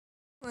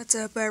What's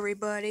up,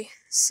 everybody?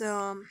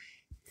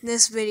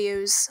 This video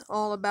is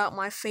all about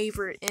my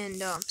favorite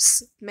and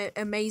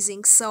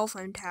amazing cell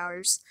phone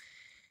towers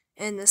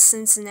in the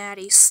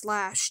Cincinnati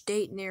 /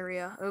 Dayton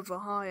area of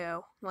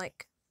Ohio,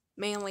 like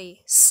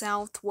mainly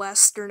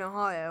southwestern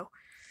Ohio.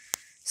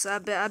 So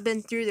I've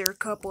been through there a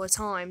couple of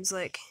times.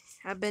 Like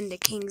I've been to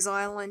Kings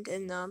Island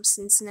in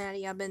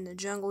Cincinnati. I've been to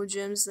Jungle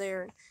Gyms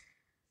there and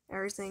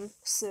everything.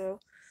 So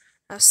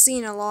I've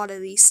seen a lot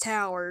of these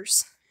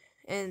towers,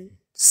 and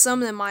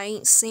some of them I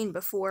ain't seen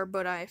before,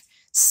 but I've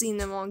seen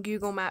them on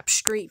Google Maps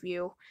Street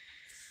View.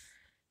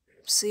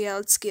 So yeah,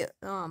 let's get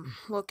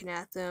looking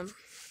at them.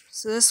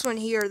 So this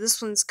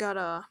one's got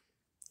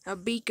a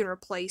beacon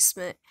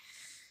replacement,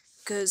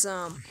 because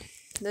the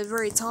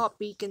very top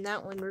beacon,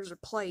 that one was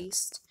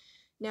replaced.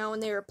 Now when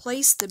they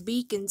replaced the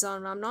beacons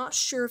on them, I'm not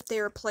sure if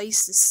they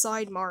replaced the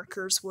side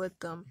markers with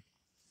them.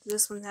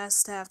 This one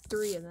has to have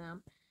 3 of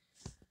them.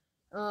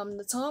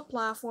 The top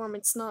platform,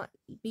 it's not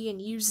being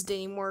used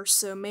anymore,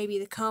 so maybe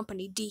the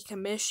company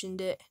decommissioned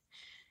it.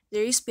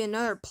 There used to be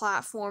another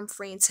platform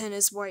for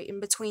antennas right in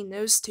between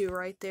those two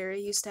right there. It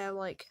used to have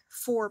like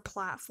 4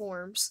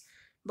 platforms,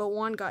 but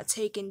one got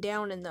taken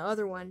down and the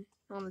other one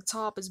on the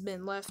top has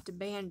been left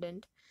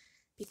abandoned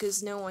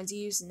because no one's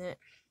using it.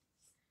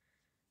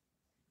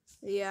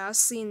 Yeah, I've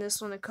seen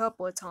this one a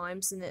couple of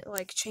times and it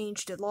like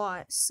changed a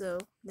lot, so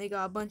they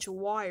got a bunch of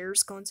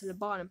wires going to the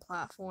bottom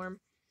platform.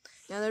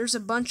 Now there's a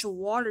bunch of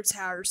water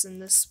towers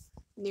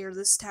near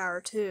this tower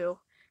too,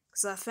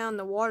 because I found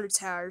the water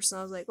towers and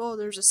I was like, oh,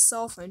 there's a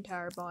cell phone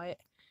tower by it.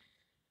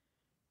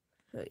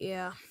 But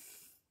yeah.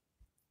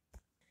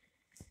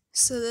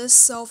 So this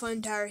cell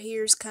phone tower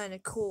here is kind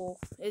of cool.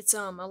 It's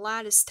a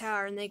lattice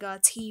tower and they got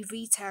a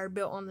TV tower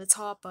built on the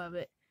top of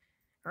it,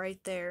 right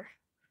there.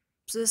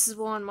 So this is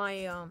one of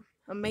my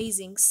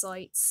amazing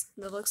sights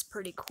that looks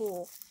pretty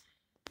cool.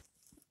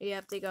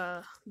 Yep, they got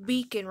a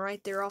beacon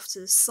right there off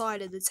to the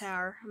side of the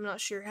tower. I'm not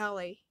sure how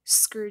they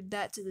screwed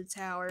that to the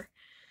tower,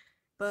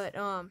 but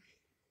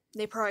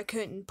they probably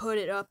couldn't put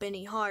it up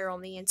any higher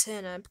on the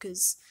antenna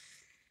because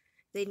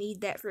they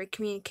need that for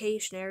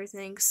communication and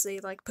everything, so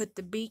they like put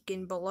the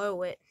beacon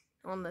below it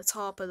on the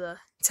top of the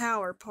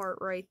tower part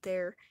right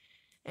there.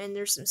 And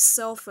there's some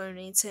cell phone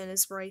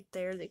antennas right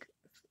there that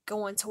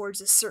going towards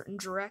a certain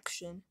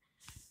direction.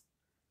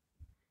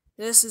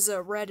 This is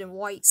a red and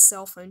white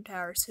cell phone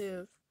tower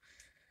too.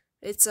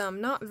 It's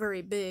not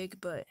very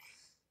big, but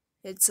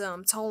it's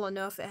tall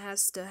enough it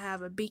has to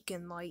have a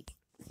beacon light.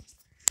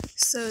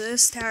 So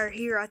this tower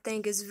here I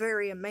think is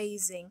very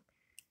amazing.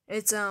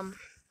 It's a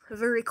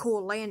very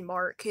cool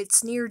landmark.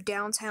 It's near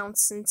downtown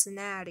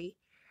Cincinnati,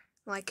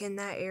 like in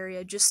that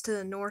area just to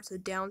the north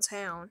of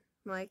downtown.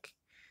 Like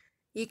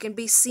you can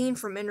be seen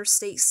from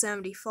Interstate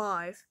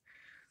 75.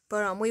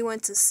 But we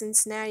went to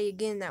Cincinnati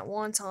again that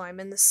one time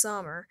in the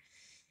summer,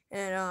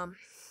 and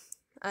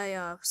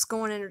I was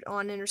going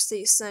on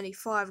Interstate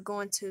 75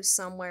 going to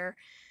somewhere,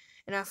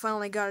 and I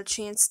finally got a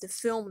chance to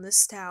film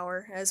this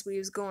tower as we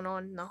was going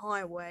on the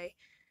highway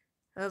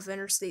of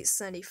Interstate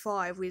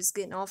 75. We was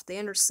getting off the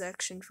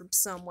intersection from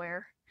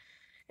somewhere,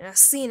 and I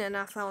seen it and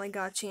I finally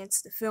got a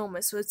chance to film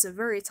it. So it's a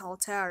very tall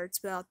tower. It's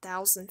about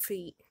 1,000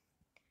 feet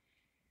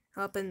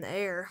up in the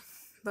air.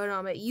 But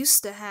it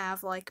used to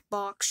have like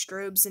box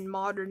strobes and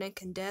modern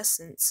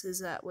incandescents, as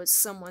that was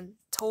someone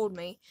told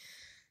me.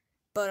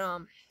 But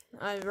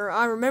I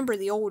remember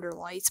the older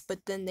lights,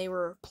 but then they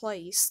were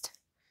replaced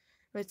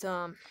with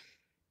the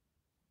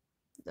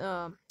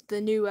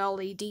new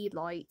LED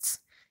lights,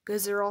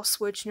 because they're all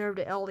switching over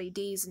to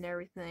LEDs and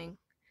everything,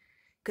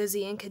 because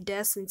the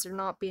incandescents are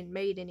not being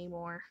made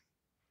anymore.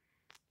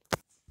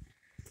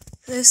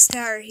 This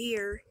tower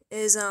here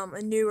is a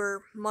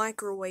newer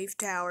microwave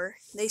tower.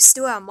 They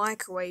still have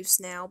microwaves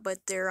now, but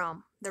they're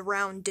the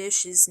round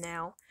dishes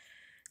now.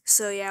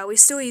 So yeah, we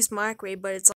still use microwave, but it's